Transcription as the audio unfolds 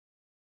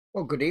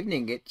Well, good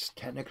evening. It's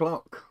 10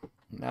 o'clock.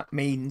 That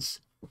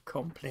means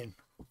Compline.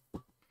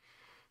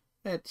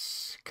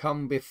 Let's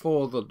come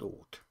before the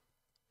Lord.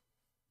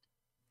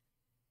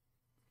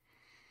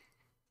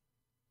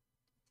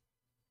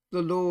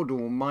 The Lord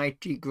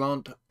Almighty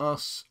grant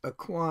us a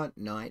quiet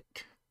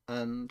night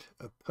and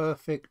a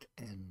perfect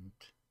end.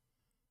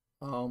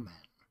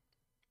 Amen.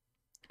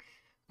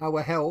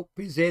 Our help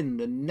is in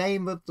the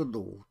name of the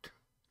Lord,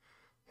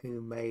 who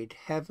made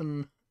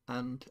heaven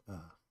and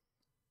earth.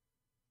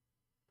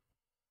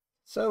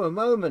 So a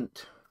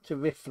moment to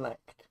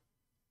reflect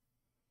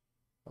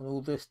on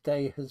all this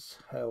day has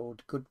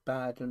held, good,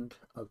 bad and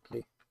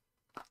ugly.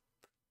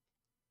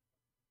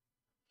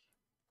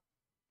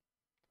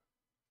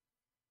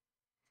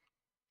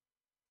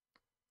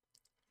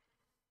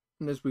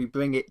 And as we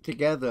bring it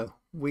together,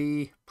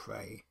 we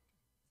pray.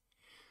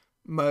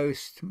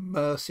 Most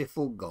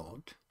merciful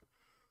God,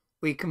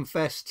 we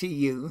confess to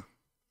you,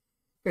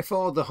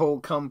 before the whole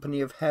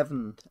company of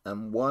heaven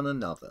and one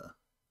another,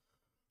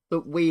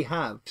 that we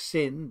have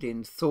sinned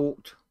in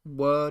thought,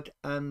 word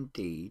and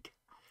deed,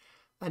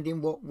 and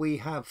in what we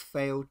have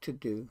failed to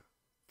do.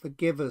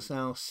 Forgive us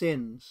our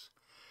sins,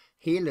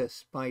 heal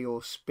us by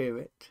your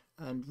Spirit,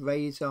 and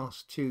raise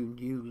us to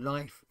new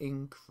life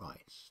in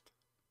Christ.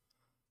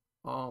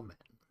 Amen.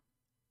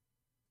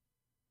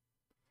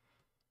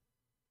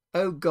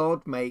 O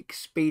God, make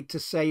speed to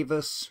save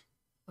us.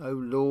 O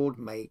Lord,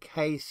 make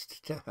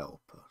haste to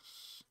help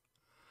us.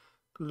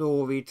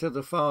 Glory to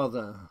the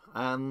Father,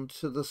 and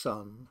to the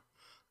Son,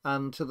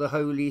 and to the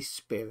Holy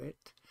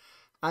Spirit,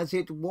 as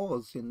it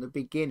was in the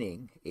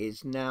beginning,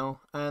 is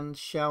now, and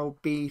shall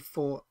be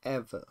for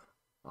ever.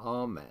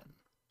 Amen.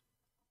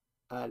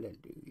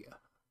 Alleluia.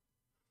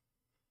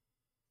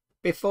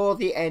 Before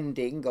the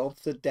ending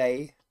of the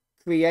day,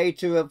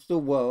 Creator of the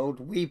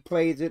world, we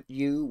pray that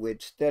you,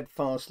 with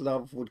steadfast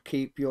love, would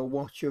keep your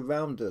watch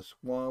around us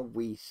while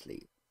we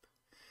sleep.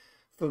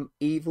 From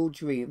evil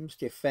dreams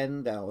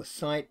defend our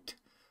sight,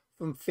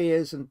 from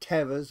fears and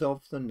terrors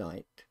of the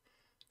night.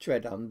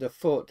 Tread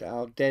underfoot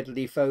our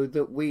deadly foe,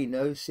 that we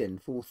no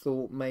sinful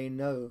thought may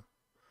know.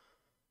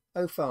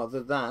 O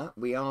Father, that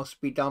we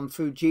ask be done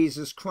through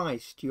Jesus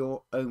Christ,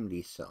 your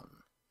only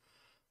Son,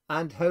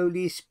 and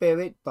Holy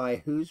Spirit,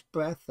 by whose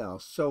breath our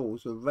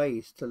souls are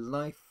raised to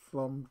life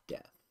from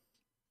death.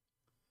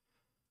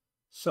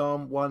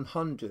 Psalm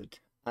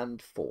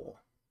 104.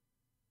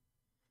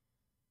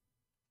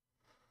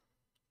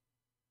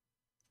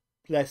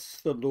 Bless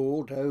the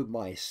Lord, O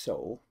my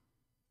soul.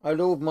 O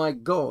Lord my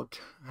God,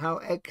 how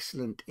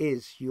excellent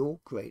is your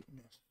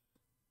greatness.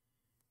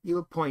 You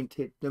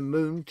appointed the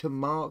moon to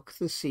mark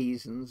the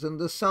seasons, and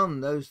the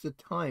sun knows the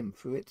time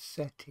for its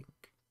setting.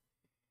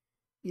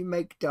 You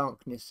make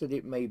darkness that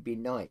it may be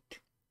night,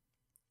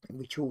 in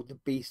which all the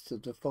beasts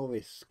of the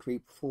forest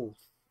creep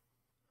forth.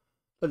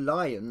 The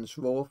lions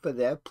roar for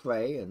their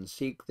prey and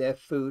seek their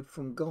food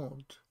from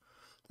God.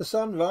 The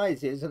sun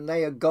rises and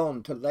they are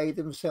gone to lay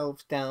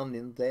themselves down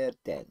in their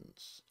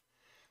dens.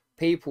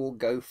 People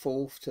go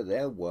forth to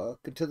their work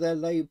and to their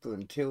labour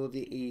until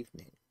the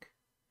evening.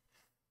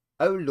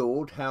 O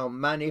Lord, how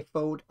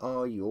manifold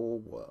are your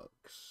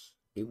works!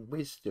 In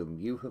wisdom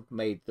you have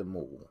made them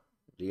all.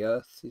 The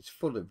earth is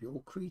full of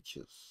your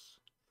creatures.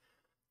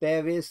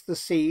 There is the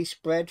sea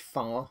spread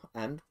far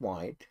and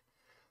wide,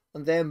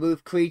 and there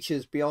move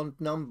creatures beyond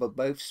number,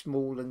 both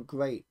small and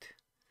great.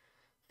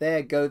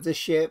 There go the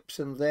ships,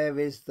 and there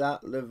is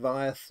that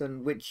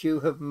Leviathan which you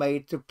have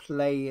made to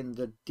play in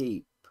the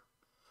deep.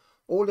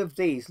 All of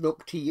these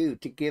look to you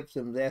to give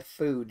them their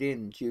food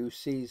in due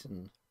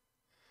season.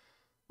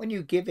 When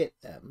you give it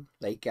them,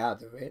 they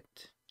gather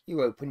it.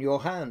 You open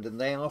your hand, and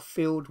they are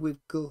filled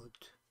with good.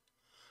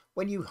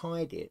 When you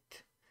hide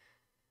it,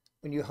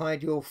 when you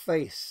hide your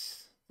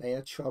face, they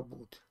are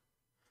troubled.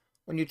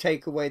 When you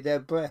take away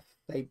their breath,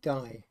 they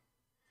die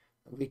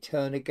and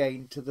return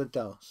again to the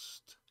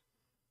dust.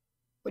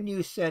 When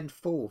you send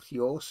forth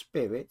your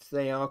Spirit,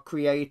 they are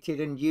created,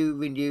 and you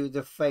renew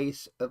the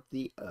face of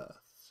the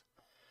earth.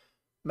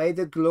 May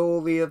the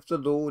glory of the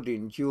Lord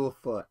endure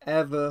for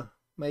ever.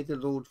 May the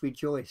Lord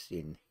rejoice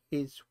in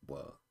his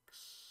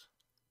works.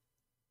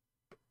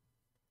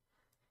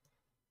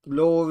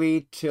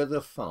 Glory to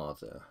the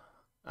Father,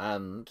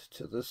 and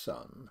to the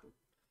Son,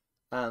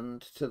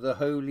 and to the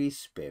Holy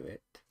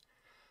Spirit,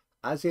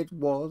 as it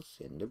was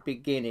in the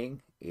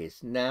beginning,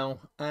 is now,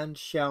 and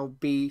shall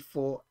be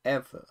for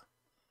ever.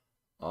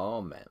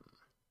 Amen.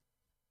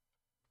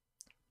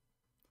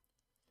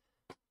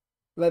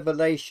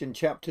 Revelation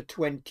chapter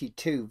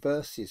 22,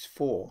 verses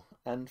 4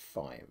 and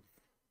 5.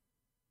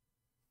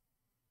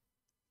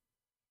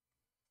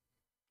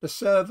 The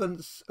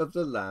servants of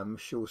the Lamb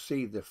shall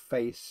see the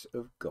face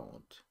of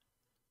God,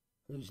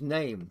 whose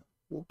name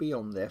will be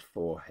on their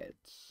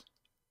foreheads.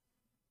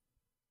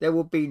 There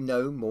will be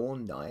no more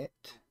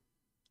night.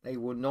 They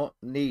will not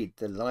need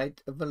the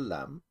light of a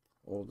lamp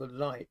or the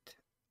light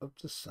of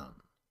the sun.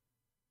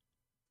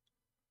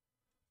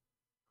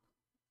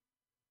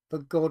 For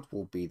God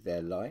will be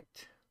their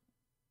light,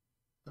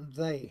 and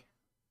they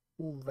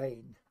will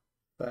reign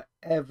for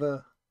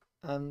ever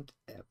and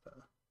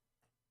ever.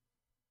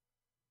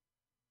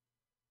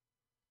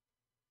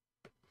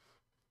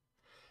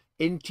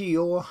 Into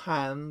your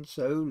hands,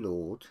 O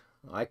Lord,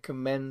 I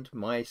commend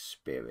my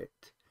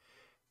spirit.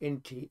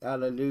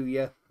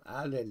 Alleluia,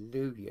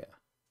 alleluia.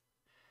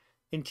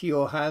 Into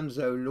your hands,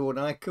 O Lord,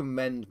 I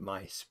commend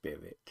my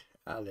spirit.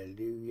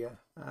 Alleluia,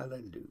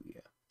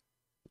 alleluia.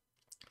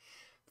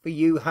 For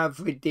you have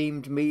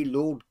redeemed me,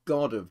 Lord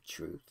God of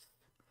truth.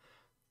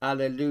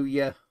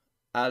 Alleluia,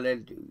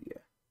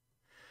 alleluia.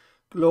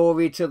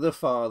 Glory to the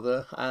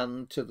Father,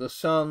 and to the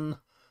Son,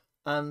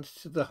 and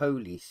to the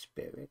Holy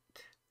Spirit.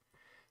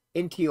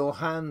 Into your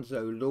hands,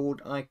 O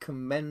Lord, I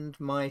commend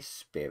my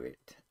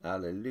spirit.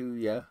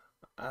 Alleluia,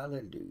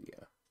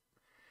 alleluia.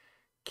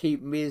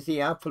 Keep me as the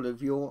apple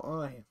of your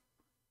eye.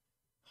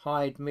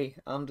 Hide me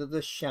under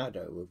the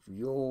shadow of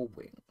your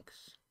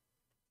wings.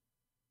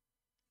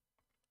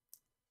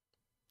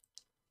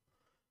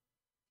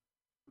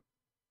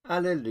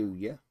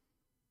 Alleluia.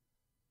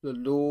 The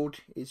Lord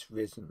is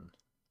risen.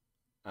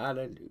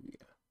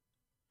 Alleluia.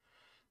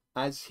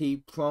 As he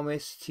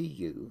promised to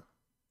you.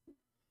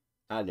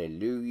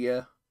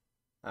 Alleluia,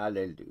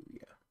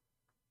 alleluia.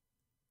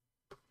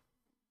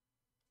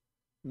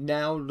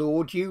 Now,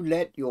 Lord, you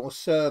let your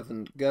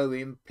servant go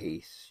in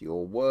peace.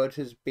 Your word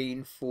has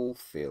been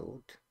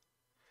fulfilled.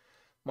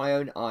 My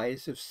own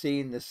eyes have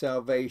seen the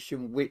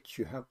salvation which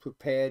you have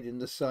prepared in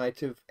the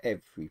sight of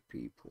every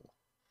people,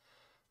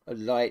 a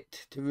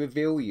light to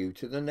reveal you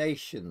to the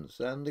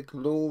nations and the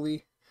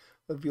glory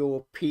of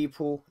your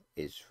people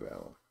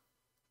Israel.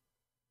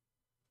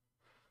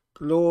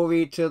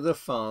 Glory to the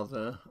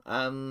Father,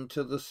 and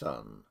to the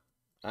Son,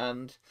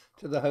 and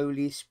to the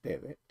Holy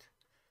Spirit,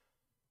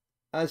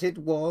 as it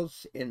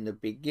was in the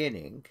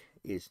beginning,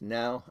 is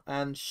now,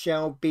 and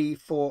shall be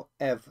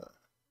forever.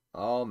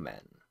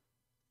 Amen.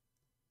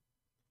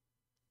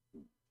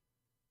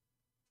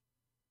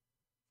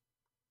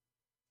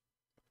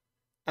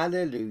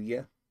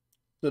 Alleluia.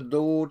 The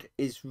Lord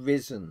is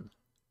risen.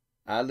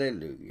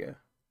 Alleluia.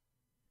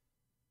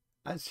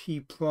 As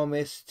he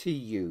promised to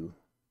you.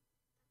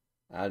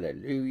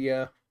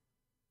 Alleluia,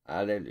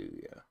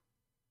 alleluia.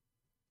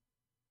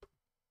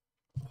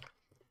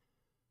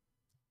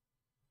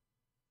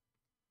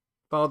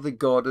 Father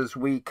God, as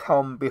we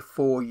come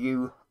before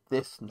you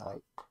this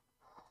night,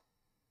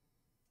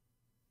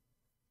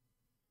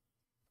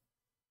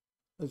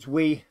 as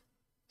we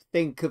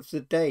think of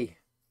the day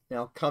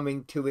now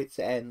coming to its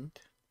end,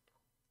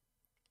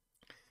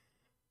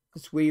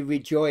 as we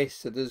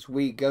rejoice that as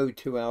we go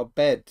to our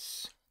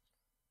beds,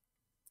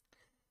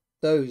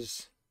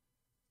 those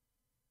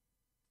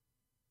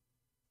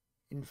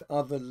in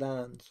other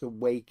lands are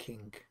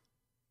waking.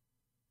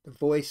 The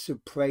voice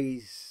of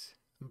praise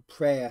and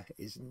prayer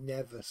is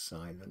never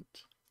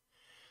silent.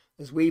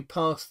 As we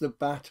pass the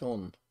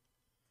baton,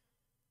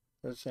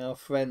 as our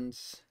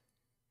friends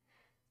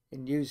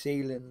in New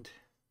Zealand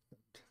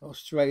and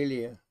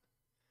Australia,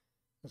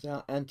 as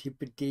our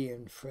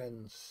Antipodean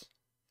friends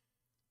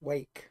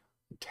wake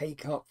and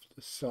take up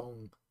the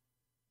song.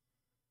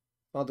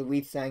 Father, we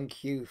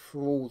thank you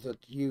for all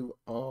that you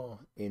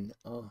are in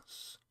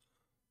us,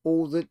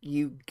 all that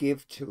you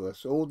give to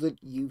us, all that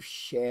you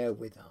share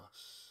with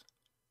us.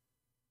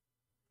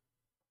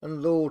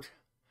 And Lord,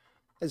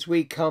 as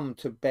we come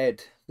to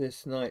bed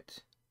this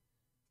night,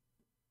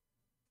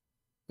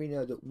 we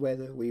know that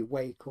whether we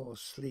wake or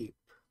sleep,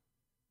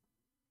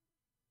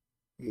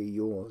 you're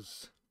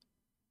yours.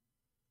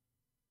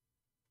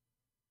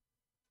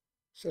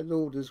 So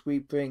Lord, as we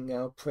bring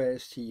our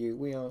prayers to you,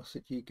 we ask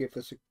that you give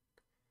us a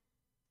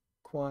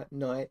quiet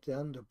night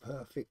and a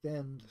perfect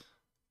end.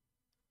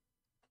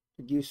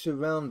 That you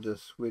surround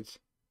us with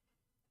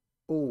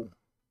all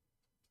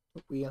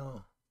that we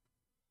are,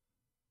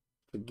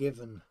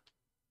 forgiven,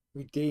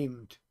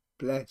 redeemed,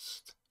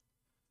 blessed.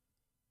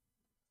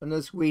 And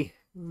as we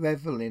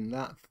revel in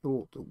that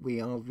thought that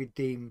we are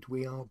redeemed,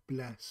 we are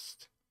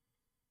blessed,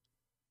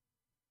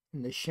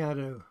 in the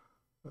shadow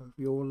of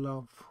your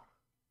love,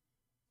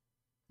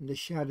 in the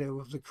shadow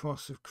of the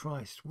cross of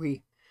Christ,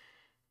 we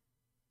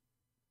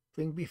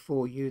bring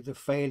before you the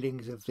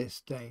failings of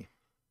this day.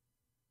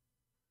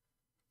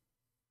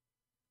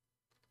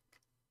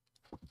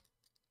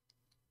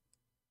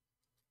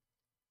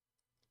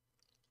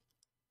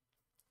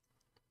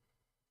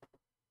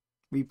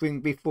 We bring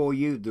before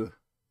you the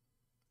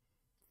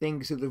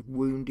things that have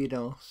wounded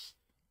us,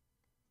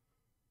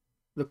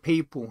 the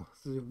people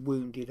that have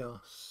wounded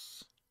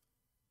us.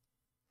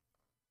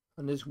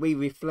 And as we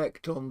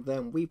reflect on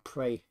them, we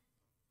pray,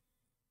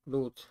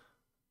 Lord,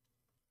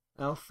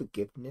 our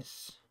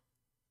forgiveness.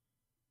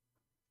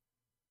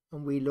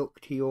 And we look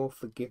to your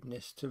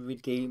forgiveness to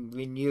redeem,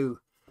 renew,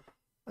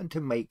 and to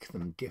make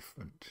them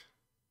different.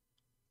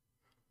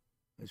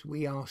 As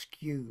we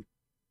ask you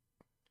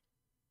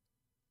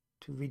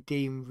to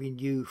redeem,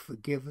 renew,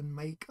 forgive, and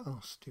make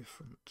us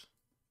different.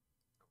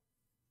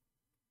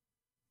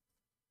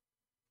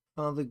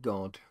 Father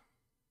God,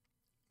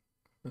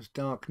 as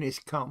darkness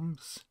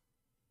comes,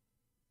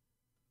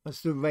 as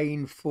the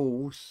rain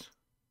falls,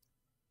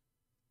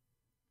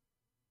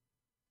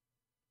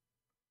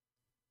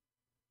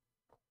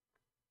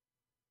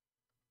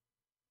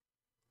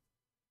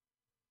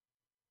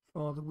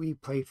 Father, we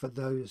pray for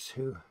those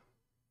who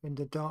in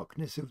the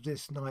darkness of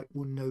this night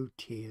will know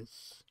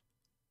tears.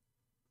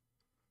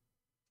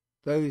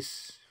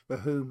 Those for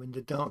whom in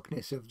the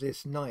darkness of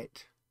this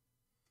night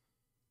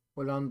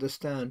will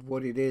understand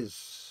what it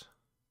is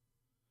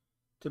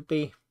to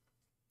be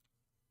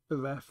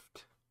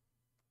bereft,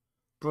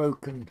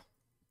 broken,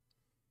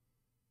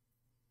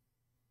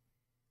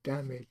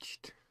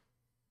 damaged.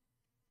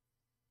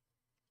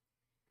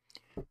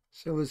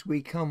 So as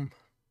we come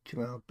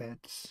to our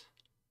beds,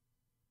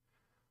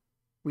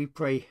 we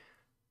pray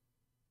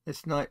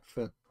this night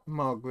for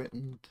Margaret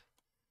and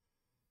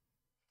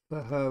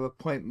for her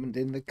appointment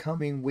in the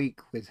coming week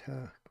with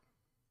her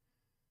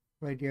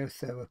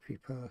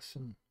radiotherapy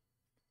person,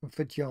 and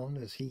for John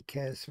as he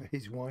cares for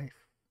his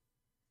wife,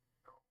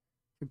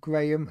 for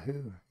Graham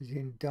who is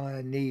in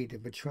dire need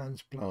of a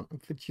transplant,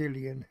 and for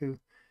Gillian who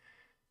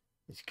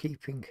is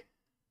keeping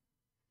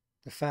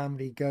the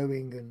family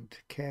going and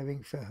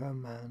caring for her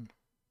man.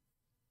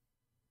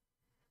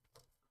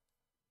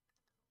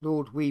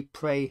 Lord, we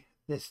pray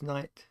this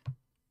night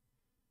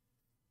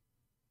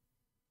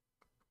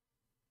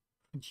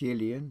for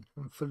Gillian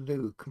and for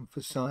Luke and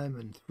for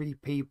Simon, 3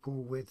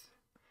 people with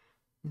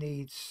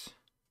needs,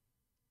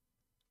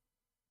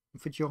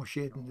 and for Josh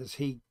Eden as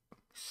he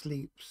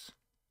sleeps,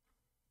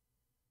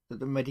 that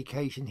the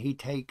medication he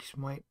takes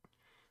might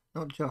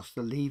not just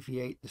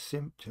alleviate the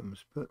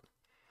symptoms, but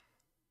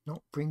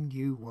not bring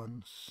new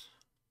ones.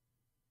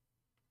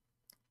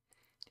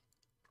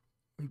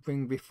 We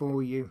bring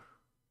before you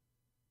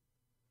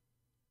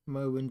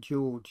Mo and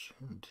George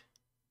and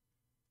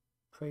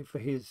pray for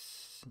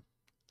his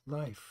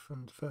life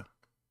and for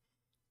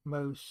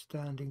Mo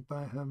standing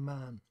by her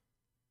man.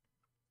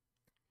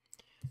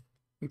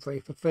 We pray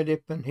for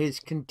Philip and his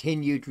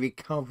continued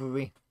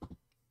recovery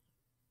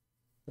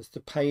as the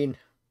pain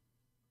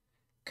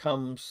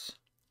comes.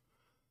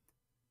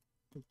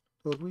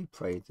 Lord, we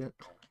pray that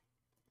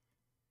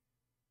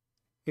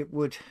it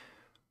would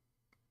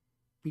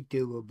be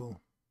doable,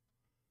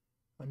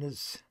 and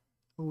as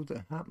all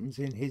that happens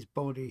in his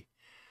body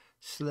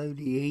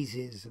slowly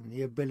eases and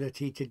the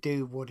ability to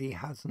do what he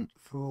hasn't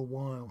for a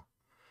while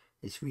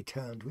is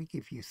returned, we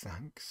give you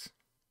thanks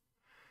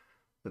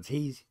that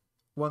he's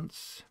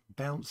once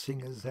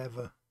bouncing as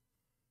ever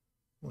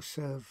will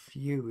serve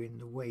you in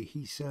the way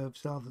he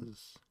serves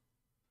others.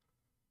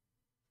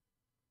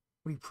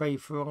 We pray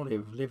for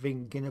Olive,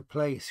 living in a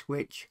place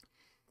which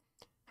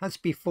has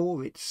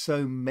before it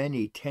so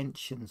many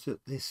tensions at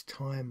this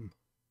time,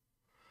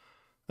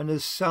 and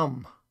as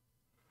some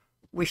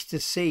wish to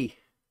see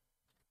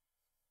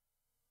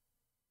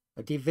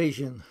a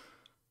division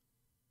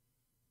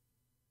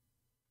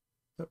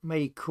that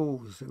may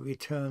cause a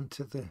return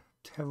to the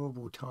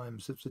terrible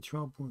times of the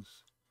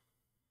Troubles.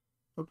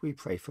 Lord, we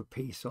pray for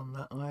peace on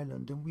that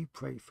island, and we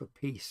pray for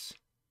peace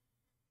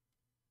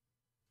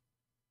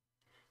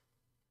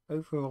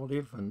over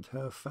Olive and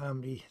her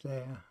family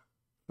there,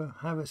 for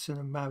Harrison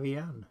and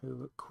Marianne,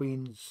 who are at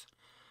Queen's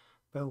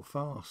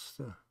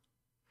Belfast,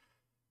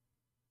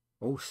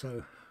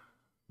 also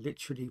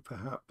literally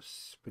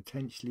perhaps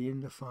potentially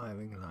in the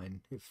firing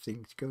line if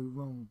things go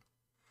wrong,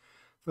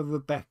 for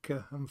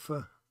Rebecca and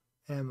for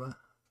Emma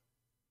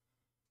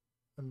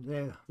and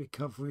their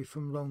recovery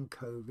from long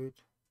COVID,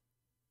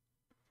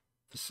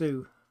 for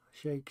Sue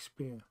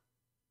Shakespeare,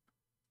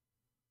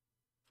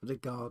 for the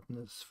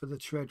Gardners, for the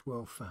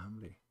Treadwell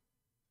family,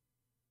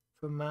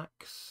 for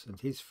Max and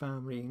his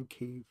family in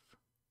Kiev,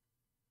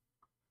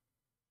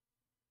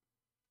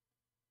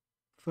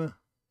 for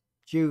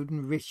Jude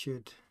and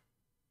Richard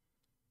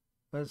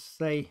as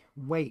they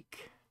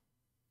wake,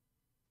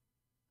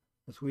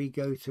 as we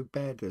go to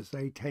bed, as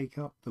they take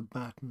up the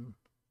baton.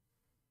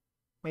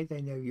 May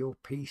they know your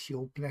peace,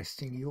 your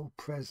blessing, your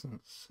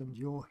presence and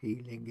your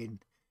healing in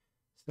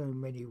so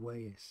many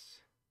ways.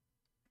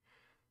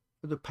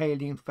 For the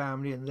Palin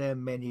family and their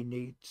many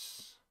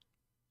needs.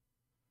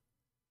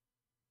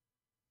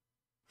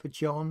 For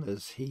John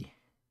as he,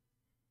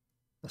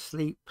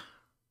 asleep,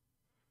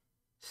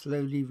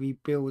 slowly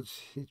rebuilds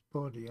his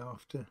body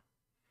after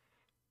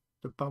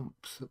the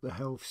bumps that the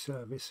health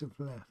service have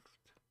left.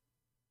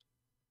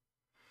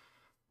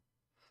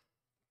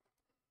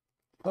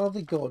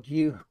 Father God,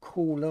 you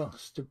call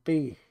us to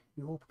be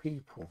your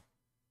people.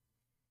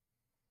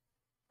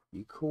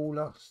 You call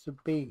us to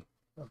be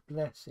a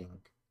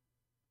blessing.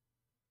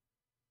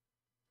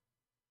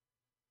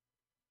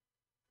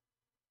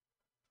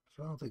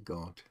 Father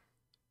God,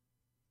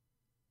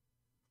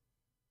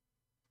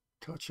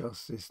 touch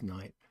us this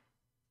night.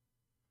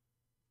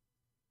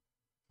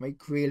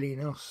 Make real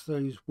in us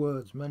those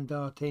words,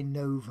 mandate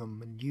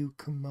novum, a new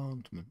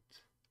commandment.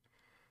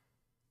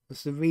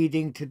 As the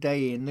reading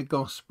today in the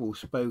Gospel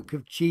spoke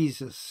of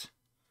Jesus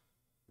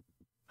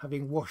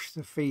having washed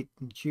the feet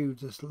and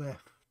Judas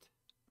left,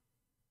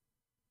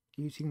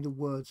 using the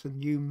words, a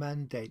new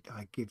mandate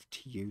I give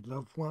to you,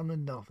 love one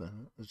another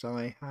as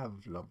I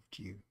have loved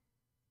you.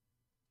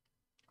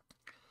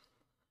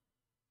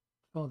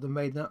 Father,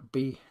 may that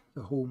be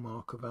the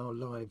hallmark of our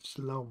lives,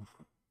 love,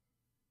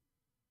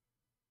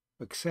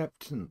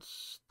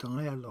 acceptance,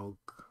 dialogue,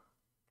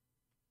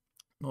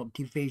 not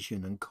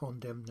division and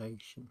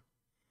condemnation.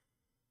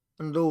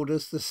 And Lord,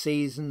 as the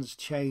seasons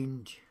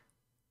change,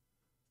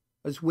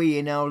 as we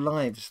in our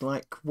lives,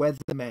 like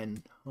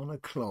weathermen on a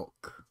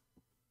clock,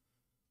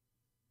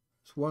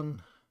 as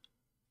one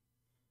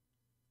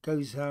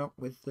goes out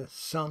with the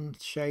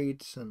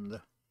sunshades and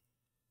the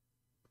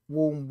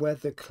warm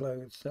weather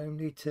clothes,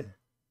 only to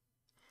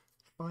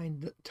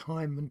find that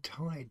time and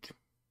tide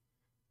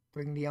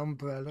bring the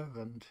umbrella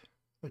and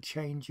a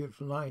change of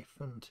life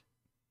and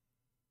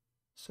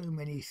so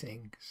many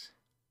things.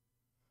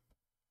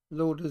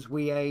 Lord, as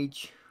we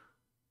age,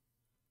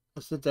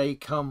 as the day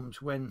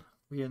comes when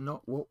we are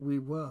not what we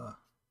were,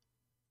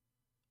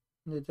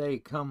 and the day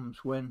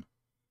comes when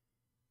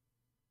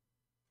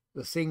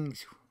the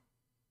things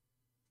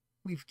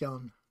we've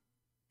done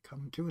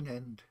come to an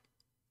end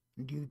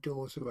and new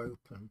doors are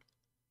open.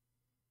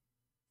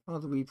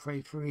 Father, we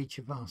pray for each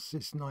of us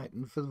this night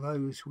and for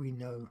those we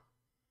know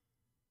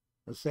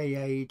as they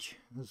age,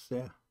 as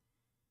their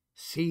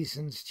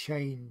seasons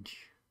change,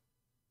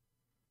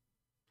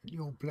 that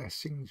your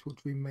blessings would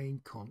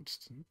remain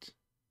constant.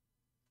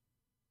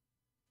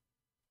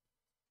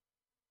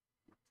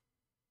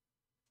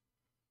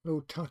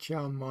 Lord, touch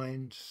our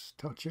minds,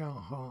 touch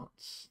our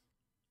hearts,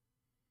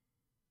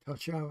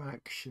 touch our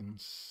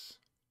actions.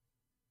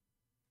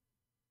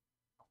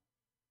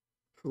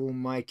 For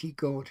Almighty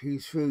God, who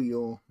through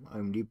your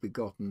only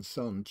begotten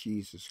Son,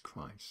 Jesus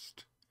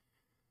Christ,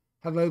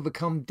 have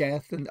overcome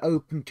death and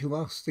opened to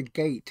us the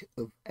gate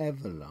of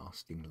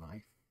everlasting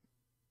life,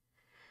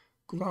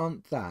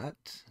 grant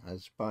that,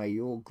 as by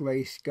your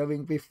grace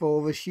going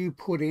before us you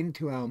put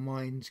into our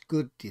minds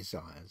good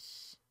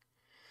desires,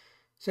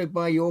 so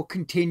by your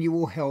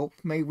continual help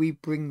may we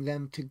bring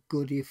them to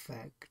good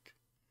effect.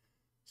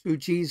 Through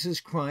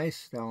Jesus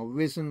Christ, our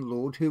risen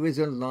Lord, who is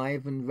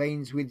alive and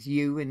reigns with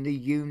you in the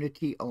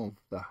unity of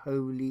the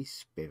Holy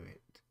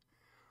Spirit,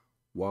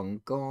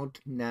 one God,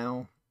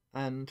 now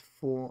and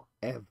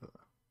forever.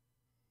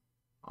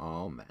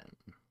 Amen.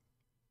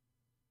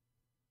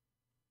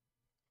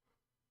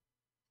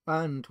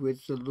 And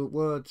with the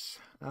words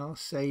our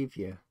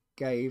Saviour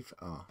gave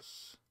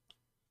us,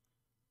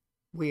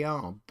 we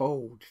are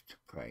bold to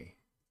pray.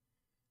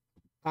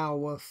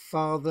 Our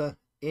Father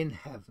in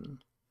heaven,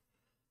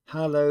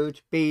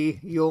 hallowed be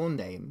your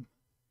name.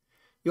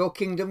 Your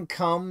kingdom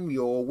come,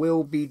 your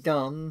will be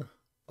done,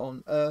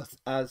 on earth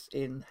as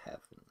in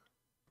heaven.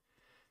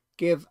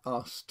 Give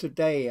us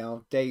today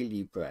our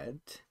daily bread.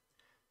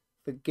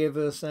 Forgive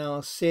us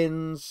our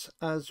sins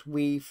as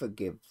we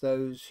forgive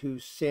those who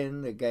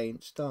sin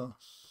against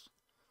us.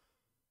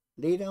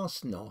 Lead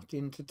us not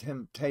into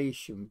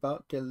temptation,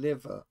 but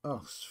deliver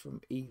us from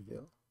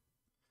evil.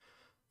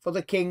 For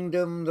the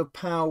kingdom, the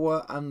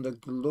power, and the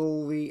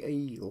glory are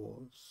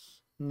yours,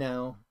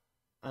 now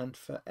and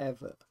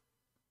forever.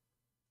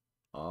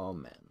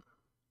 Amen.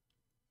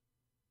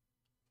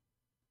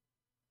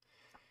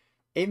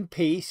 In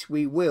peace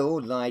we will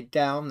lie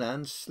down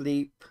and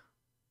sleep,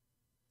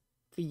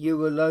 for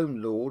you alone,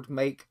 Lord,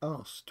 make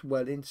us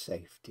dwell in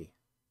safety.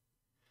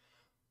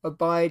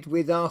 Abide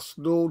with us,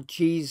 Lord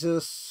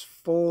Jesus,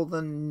 for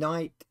the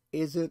night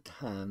is at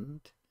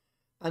hand,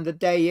 and the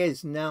day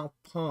is now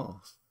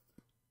past.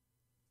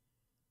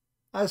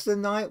 As the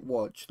night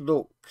watch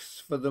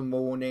looks for the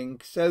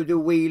morning, so do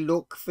we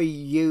look for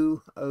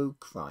you, O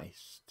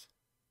Christ.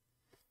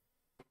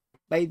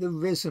 May the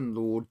risen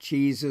Lord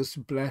Jesus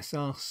bless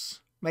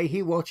us. May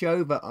he watch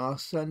over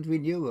us and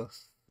renew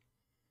us,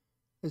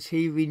 as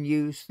he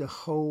renews the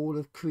whole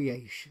of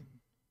creation.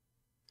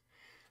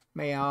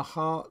 May our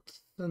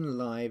hearts and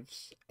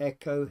lives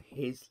echo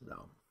his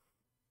love.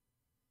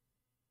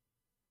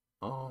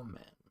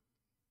 Amen.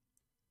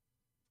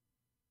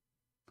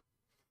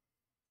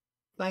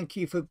 Thank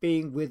you for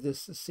being with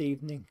us this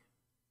evening.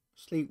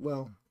 Sleep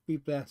well, be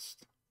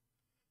blessed,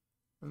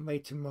 and may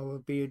tomorrow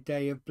be a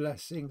day of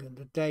blessing and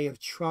a day of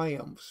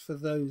triumphs for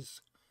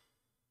those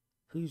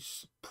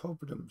whose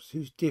problems,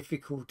 whose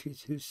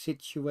difficulties, whose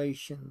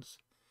situations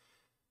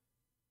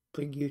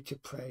bring you to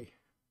pray,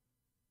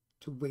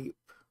 to weep,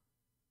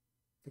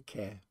 to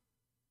care.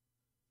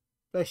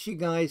 Bless you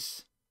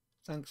guys.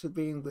 Thanks for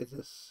being with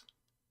us.